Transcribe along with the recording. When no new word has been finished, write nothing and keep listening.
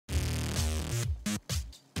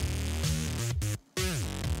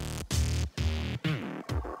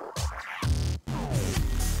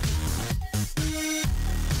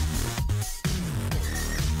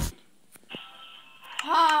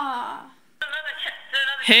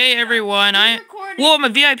Hey everyone, Whoa, I'm a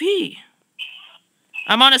VIP!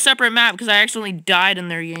 I'm on a separate map because I accidentally died in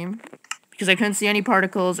their game. Because I couldn't see any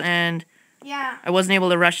particles and I wasn't able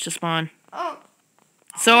to rush to spawn. Oh.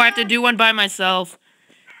 So I have to do one by myself.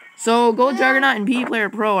 So Gold Juggernaut and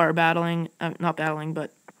PePlayerPros are battling, not battling,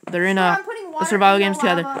 but they're in a survival games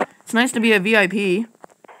together. It's nice to be a VIP.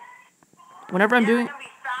 Whenever I'm doing...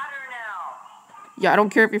 Yeah, I don't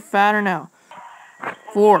care if you're fat or now.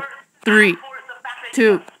 4, 3,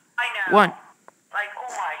 2, 1. Like, oh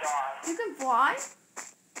my god. You can fly?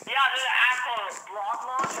 Yeah, there's an actual block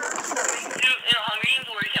launcher in Hungarians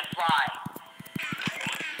where you can fly.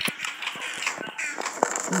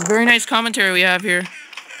 This is very nice commentary we have here. So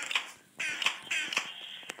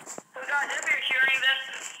guys, if you're hearing this,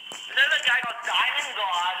 there's a guy called Diamond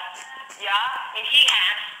God, yeah, and he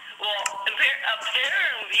hacks, well,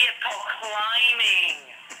 apparently it's called climbing.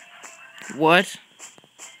 What?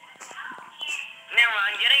 Never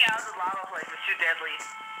mind, getting out of the lava place is too deadly.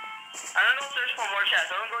 I'm gonna go search for more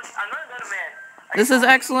chests. I'm gonna go to mid. This is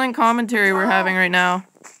excellent commentary we're having right now.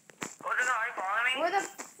 Oh, no, are you following me? Where the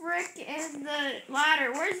frick is the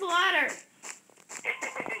ladder? Where's the ladder?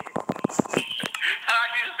 I'm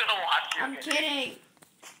actually just gonna watch you. I'm kidding.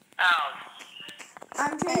 Ouch.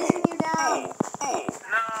 I'm chasing you down.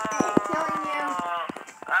 No. Killing you.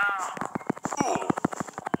 Ow.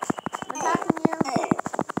 I'm attacking you. You can't hit me.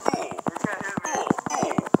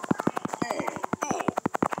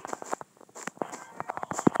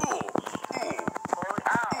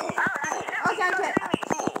 Okay, okay.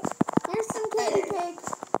 Here's some candy cakes.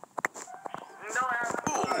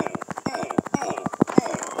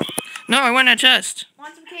 No, I want a chest.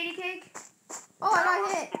 Want some candy cake? Oh, I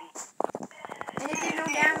got hit. And it did no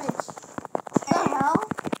damage. What the hell?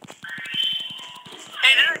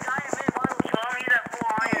 Hey, there's a guy in mid one with me that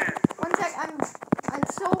full iron. One sec,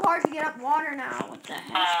 it's so hard to get up water now. What the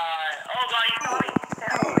heck? Oh god, you saw me.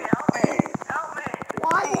 Help me, help me, help me.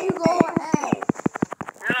 Why did you go ahead?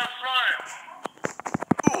 You're not smart.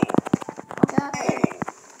 Okay, that's it.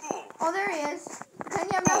 Oh, there he is. Pretend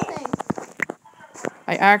you have nothing.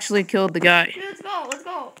 I actually killed the guy. Dude, let's go, let's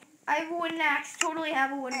go. I have a wooden axe. Totally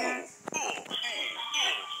have a wooden axe.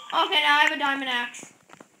 Okay, now I have a diamond axe.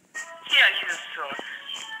 Yeah, you just suck.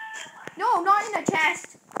 No, not in a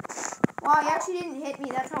chest. Wow, he actually didn't hit me.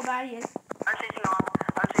 That's how bad he is. I'm chasing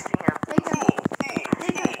him. Take him.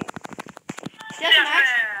 Take him. Just an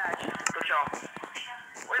axe. Go show him.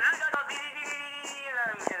 Wait, this guy got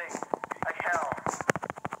I'm kidding. Like hell.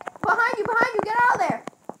 Behind you, get out of there.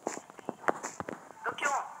 Go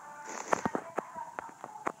kill him.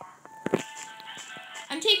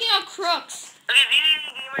 I'm taking out crooks. Okay, VVV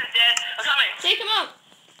Gamer's dead. I'm coming. Take him out.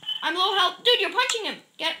 I'm low health. Dude, you're punching him.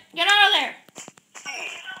 Get out of there.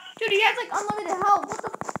 Dude, he has like unlimited health. What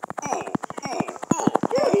the?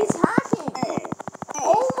 Dude, he's hacking.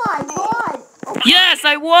 Oh my god. Okay. Yes,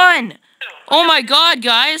 I won! Oh my god,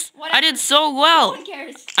 guys. Whatever. I did so No well. one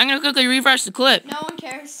cares. I'm gonna quickly refresh the clip. No one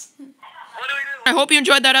cares. What do we do? I hope you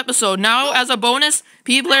enjoyed that episode. Now, as a bonus,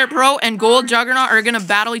 PePlayerPros and Gold Juggernaut are gonna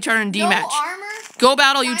battle each other in No D-match. armor. Go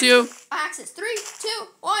battle, you two. Axes. 3, 2,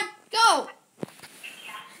 1, go.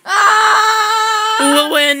 Ah! Who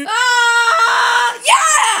will win? Ah!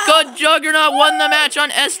 Yeah! Gold Juggernaut won the match on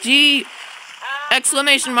SG!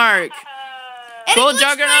 Exclamation mark. And Gold it glitched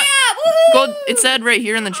Juggernaut. my app. Woohoo! Gold. It said right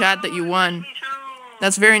here in the chat that you won.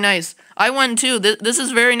 That's very nice. I won too. This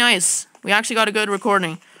is very nice. We actually got a good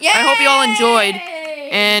recording. Yay! I hope you all enjoyed.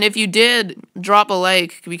 And if you did, drop a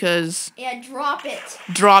like because... Yeah, drop it.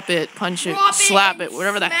 Drop it, punch it, Drop it slap and it,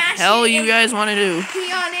 whatever the smash hell it you and guys want to do.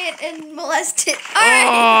 Pee on it and molest it.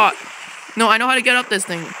 Oh! No, I know how to get up this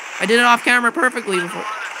thing. I did it off camera perfectly before.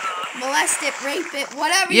 Molest it, rape it,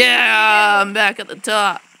 whatever Yeah, you I'm back at the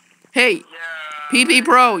top. Hey,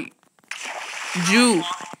 PePlayerPros, Jew.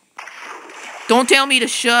 Don't tell me to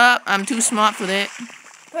shut up. I'm too smart for that.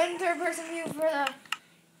 Put in third person view for the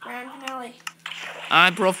grand finale.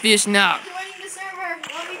 I'm professional. Joining the server.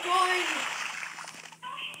 Let me join.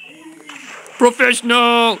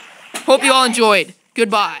 Professional. Hope you all enjoyed.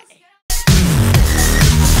 Goodbye.